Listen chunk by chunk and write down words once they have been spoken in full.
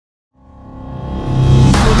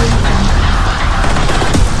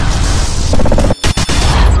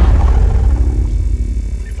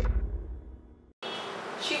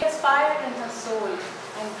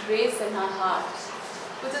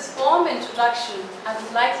introduction, I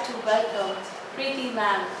would like to welcome Preeti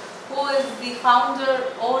ma'am, who is the founder,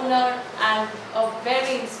 owner and a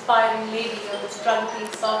very inspiring lady of the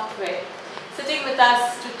Pragati software, sitting with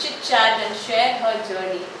us to chit-chat and share her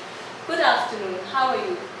journey. Good afternoon, how are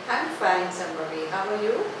you? I'm fine, Sambhavi. How are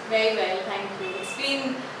you? Very well, thank you.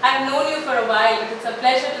 I've known you for a while, but it's a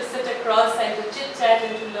pleasure to sit across and to chit-chat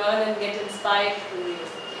and to learn and get inspired from you.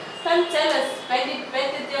 And tell us, when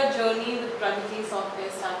did your journey with Pragati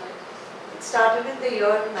software started? It started in the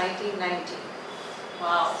year 1990.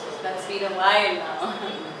 Wow, that's been a while now.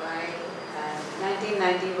 And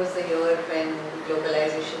 1990 was the year when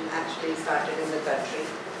globalization actually started in the country.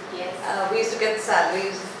 Yes. We used to get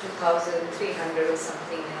salaries of 2,300 or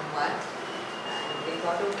something in a month. And we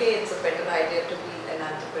thought, okay, it's a better idea to be an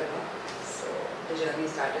entrepreneur. So the journey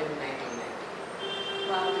started in 1990.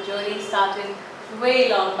 Wow, the journey started way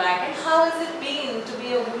long back. And how has it been to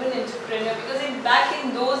be a woman entrepreneur? Because back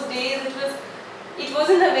in those days, it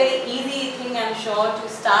wasn't a very easy thing, I'm sure, to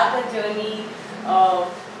start a journey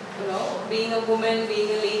of, being a woman, being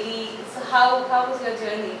a lady. So how was your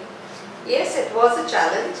journey? Yes, it was a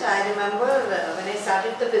challenge. I remember when I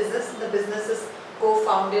started the business is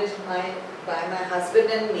co-founded by my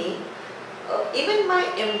husband and me. Even my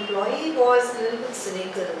employee was a little bit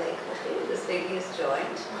cynical, like, okay, this lady is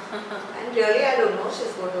joined. And really, I don't know,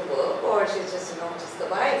 she's going to work or she's just, just the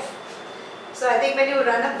wife. So I think when you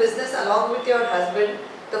run a business along with your husband,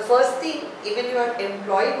 the first thing even your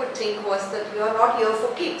employee would think was that you are not here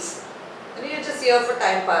for keeps. You're just here for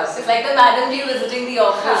time pass. It's like the Madam G visiting the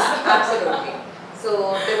office. Absolutely.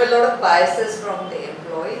 So there were a lot of biases from the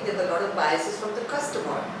employee, there were a lot of biases from the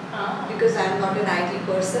customer. Because I'm not an IT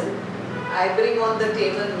person. I bring on the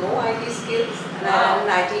table no IT skills and I run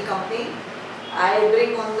an IT company. I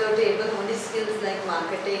bring on the table only skills like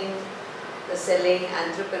marketing, the selling,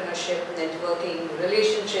 entrepreneurship, networking,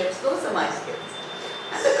 relationships. Those are my skills.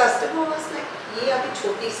 And the customer was like, "Ye abhi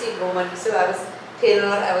choti si woman." So I was thinner,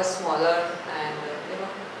 I was smaller, and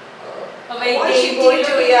what is she going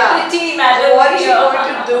to? What is she going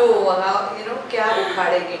to do? How kya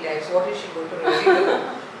ukhadegi types? What is she going to really do?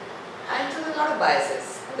 And so there were a lot of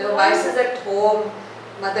biases. There were biases at home.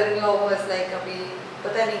 Mother-in-law was like, "Abhi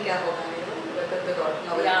pata nahi kya hoga."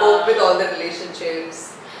 Cope with all the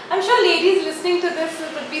relationships. I'm sure ladies listening to this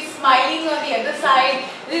would be smiling on the other side,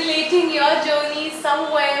 relating your journey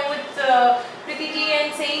somewhere with Preeti ji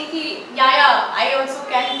and saying, yeah, I also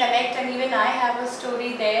can connect and even I have a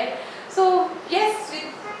story there. So yes,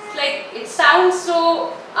 it sounds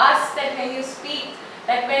so us that when you speak,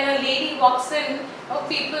 that when a lady walks in,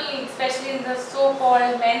 people, especially in the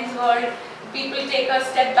so-called men's world, people take a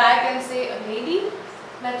step back and say, a lady?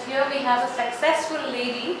 But here we have a successful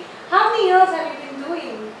lady. How many years have you been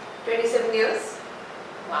doing? 27 years.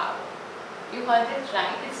 Wow. You heard it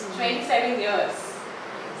right. It's 27 years.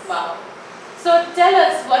 Wow. So tell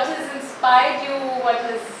us, what has inspired you? What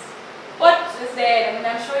is there? I mean,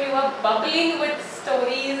 I'm sure you are bubbling with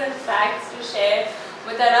stories and facts to share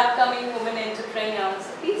with our upcoming women entrepreneurs.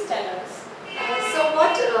 So please tell us.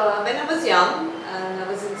 When I was young and I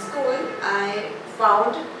was in school, I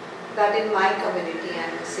found that in my community, I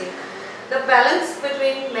would say, the balance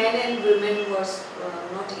between men and women was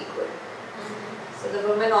not equal. So the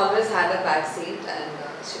woman always had a back seat and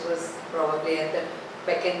she was probably at the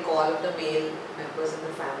beck and call of the male members in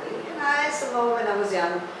the family. And I somehow, when I was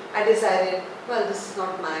young, I decided, well, this is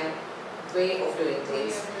not my way of doing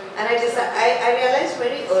things. And I realized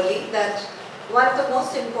very early that one of the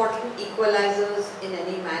most important equalizers in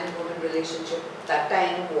any man-woman relationship that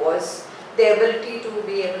time was the ability to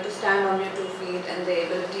be able to stand on your 2 feet and the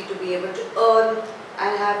ability to be able to earn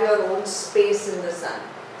and have your own space in the sun.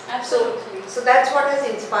 Absolutely. So that's what has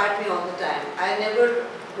inspired me all the time. I never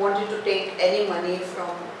wanted to take any money from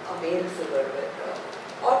a male figure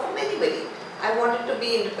or from anybody. I wanted to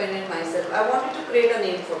be independent myself. I wanted to create a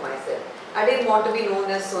name for myself. I didn't want to be known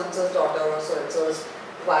as so-and-so's daughter or so-and-so's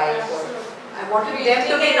wife. I wanted them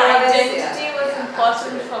to be known as identity was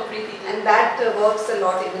important for Preeti. And that works a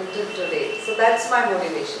lot even till today. So that's my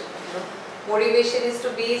motivation. Motivation is to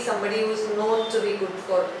be somebody who's known to be good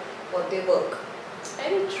for what they work.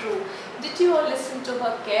 Very true. Did you all listen to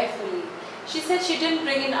her carefully? She said she didn't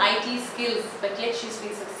bring in IT skills, but yet she's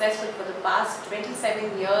been successful for the past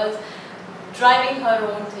 27 years, driving her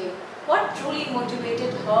own thing. What truly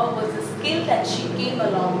motivated her was the skill that she came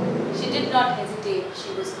along with. She did not hesitate,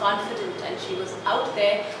 she was confident and she was out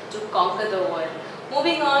there to conquer the world.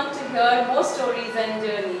 Moving on to hear more stories and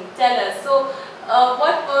journey. Tell us, so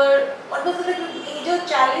what was the major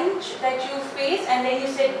challenge that you faced and then you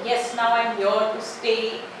said, yes, now I'm here to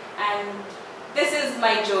stay and this is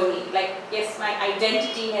my journey, like yes, my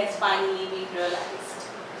identity has finally been realized?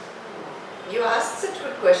 You asked such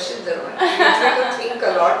good questions, Arun. You need to think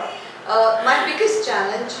a lot. My biggest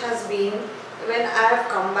challenge has been when I have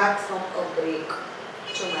come back from a break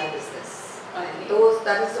to my business. Okay.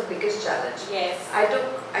 That is the biggest challenge. Yes. I took,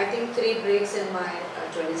 I think, 3 breaks in my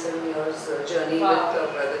 27 years journey Wow.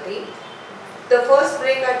 with Pragati. The first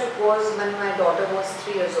break I took was when my daughter was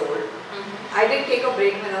 3 years old. I did take a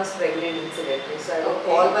break when I was pregnant incidentally, so I got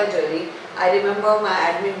all my journey. I remember my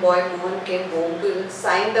admin boy Mohan came home to even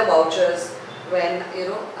sign the vouchers when, you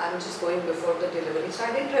know, I'm just going before the delivery. So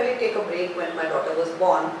I didn't really take a break when my daughter was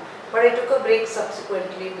born, but I took a break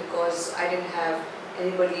subsequently because I didn't have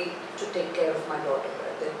anybody to take care of my daughter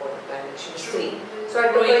at that point of time, and she was 3. So I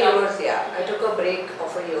took I took a break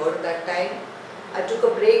of a year that time. I took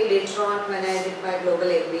a break later on when I did my global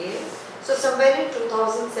MBA. So somewhere in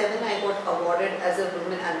 2007, I got awarded as a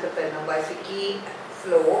women entrepreneur by FICCI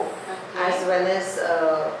Flow, as well as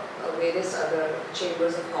various other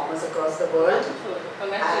chambers of commerce across the world.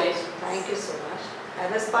 Congratulations. Thank you so much.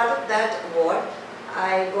 And as part of that award,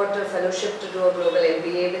 I got a fellowship to do a global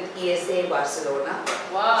MBA with ESA Barcelona.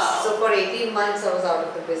 Wow. So for 18 months, I was out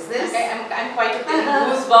of the business. Okay, I'm quite a bit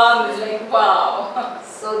goosebumps, like wow.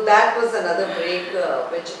 So that was another break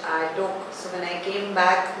which I took. So when I came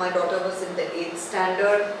back, my daughter was in the 8th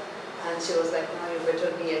standard and she was like, no, you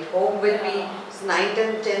better be at home with me. So 9th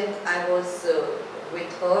and 10th, I was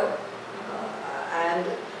with her. And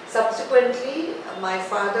subsequently, my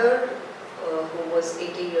father, who was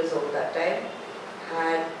 80 years old that time,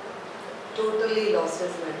 had totally lost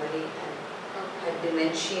his memory and had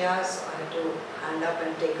dementia, so I had to hand up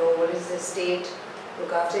and take over his estate,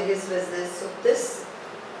 look after his business. So this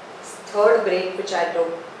third break which I took,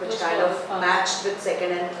 which kind of matched with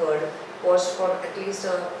second and third, was for at least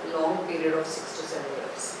a long period of 6 to 7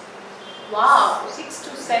 years. Wow, 6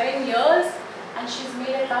 to 7 years and she's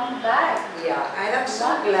made a comeback. Yeah, and I'm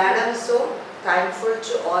so glad, I'm so thankful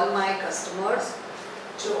to all my customers,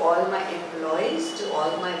 to all my employees, to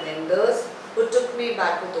all my vendors who took me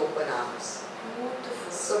back with open arms.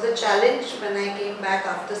 Beautiful. So the challenge when I came back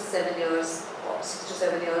after 7 years, or 6 to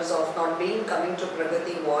 7 years of not being coming to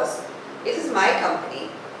Pragati was, it is my company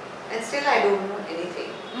and still I don't know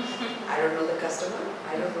anything. I don't know the customer,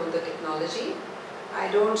 I don't know the technology, I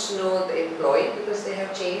don't know the employee because they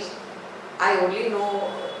have changed. I only know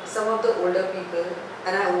some of the older people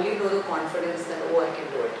and I only know the confidence that, oh, I can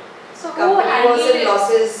do it. So company was in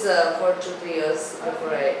losses for 2-3 years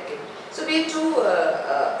before I came. So we had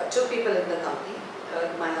two people in the company,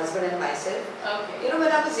 my husband and myself. Okay. You know,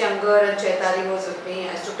 when I was younger and Chaitali was with me,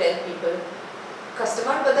 I used to tell people,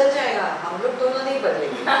 customer badal jayega, hum log dono nahi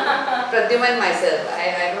badlenge. Pradyum and myself,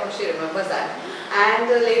 I know she remembers that. And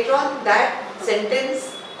later on, that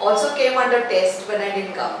sentence also came under test when I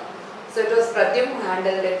didn't come. So it was Pradyum who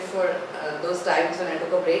handled it for those times when I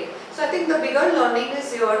took a break. So I think the bigger learning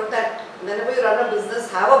is here that whenever you run a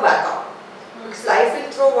business, have a backup. Because life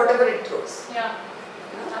will throw whatever it throws. Yeah,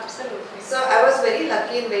 absolutely. So I was very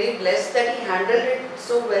lucky and very blessed that he handled it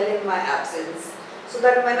so well in my absence. So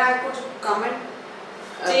that when I could come and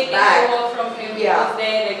take back, it over from him, yeah,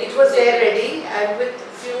 it was there ready. And with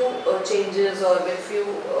few changes or with few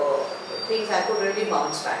things I could really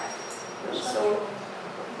bounce back. So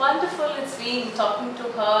wonderful it's been talking to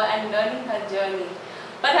her and learning her journey.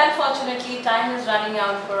 But unfortunately, time is running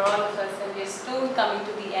out for all of us and we're soon coming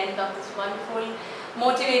to the end of this wonderful,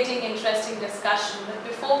 motivating, interesting discussion. But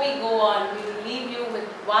before we go on, we will leave you with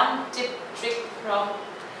one trick from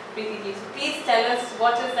Preeti. So please tell us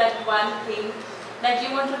what is that one thing that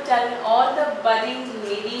you want to tell all the budding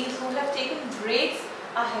ladies who have taken breaks,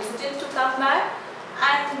 are hesitant to come back,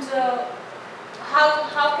 and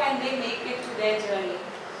how can they make it to their journey?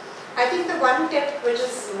 I think the one tip which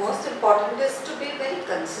is most important is to be very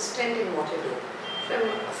consistent in what you do.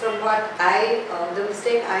 From what the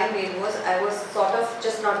mistake I made was I was sort of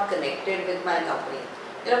just not connected with my company.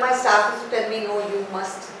 You know, my staff used to tell me, no, you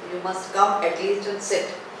must come at least and sit.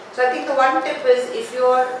 So I think the one tip is if you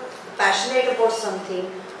are passionate about something,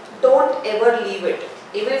 don't ever leave it.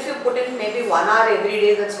 Even if you put in maybe 1 hour every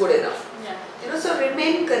day, that's good enough. Yeah. You know, so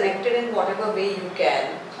remain connected in whatever way you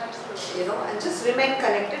can. Absolutely. You know, and just remain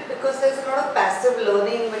connected because there's a lot of passive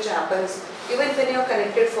learning which happens even when you're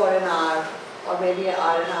connected for an hour or maybe an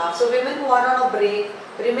hour and a half. So women who are on a break,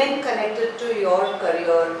 remain connected to your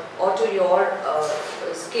career or to your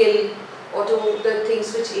skill or to the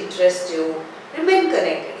things which interest you. Remain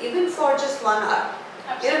connected even for just 1 hour.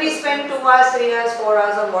 Absolutely. You know, we spend 2 hours, 3 hours, 4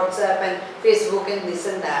 hours on WhatsApp and Facebook and this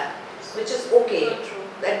and that, which is okay. So true.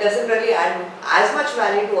 That doesn't really add as much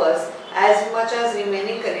value to us as much as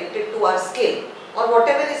remaining connected to our skill or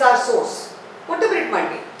whatever is our source, whatever it might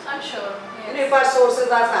be. I'm sure. You know, if our sources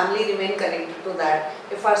are family, remain connected to that.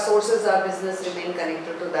 If our sources are business, remain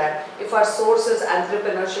connected to that. If our source is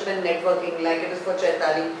entrepreneurship and networking, like it is for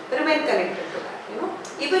Chaitali, remain connected to that. You know,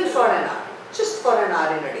 even for an hour, just for an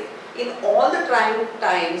hour in a day. In all the trying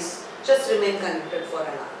times, just remain connected for an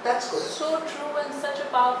hour. That's good. So true and such a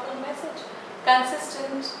powerful message.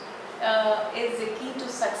 Consistent is the key to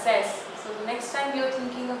success. So the next time you're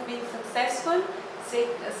thinking of being successful,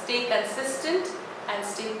 stay consistent and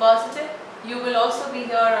stay positive. You will also be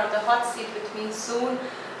here on the hot seat with me soon,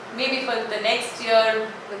 maybe for the next year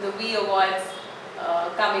with the V Awards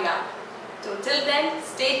coming up. So till then,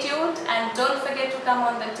 stay tuned and don't forget to come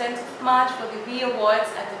on the 10th of March for the V Awards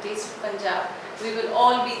at the Taste of Punjab. We will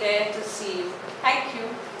all be there to see you. Thank you.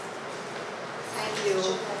 Thank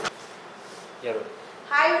you. Yeah.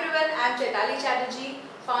 Hi everyone, I am Chaitali Chatterjee,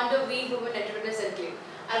 founder of V Women Entrepreneurs Enclave.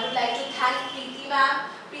 I would like to thank Preeti ma'am,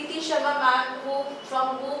 Preeti Sharma ma'am,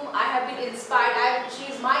 from whom I have been inspired.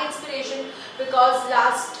 She is my inspiration because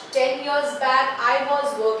last 10 years back I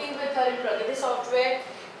was working with her in Pragati software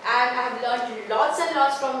and I have learned lots and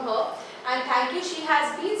lots from her. And thank you, she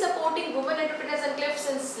has been supporting Women Entrepreneurs Enclave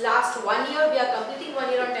since last 1 year. We are completing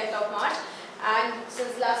 1 year on 10th of March. And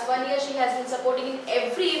since last 1 year, she has been supporting in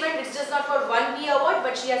every event. It's just not for one V award,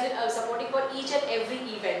 but she has been supporting for each and every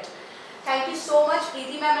event. Thank you so much,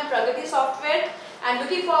 Preeti ma'am and Pragati Software. And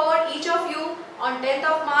looking forward, each of you, on 10th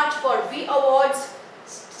of March for V Awards.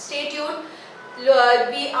 Stay tuned. We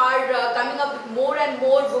are coming up with more and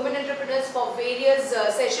more women entrepreneurs for various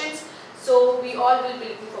sessions. So we all will be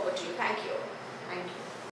looking forward to you. Thank you.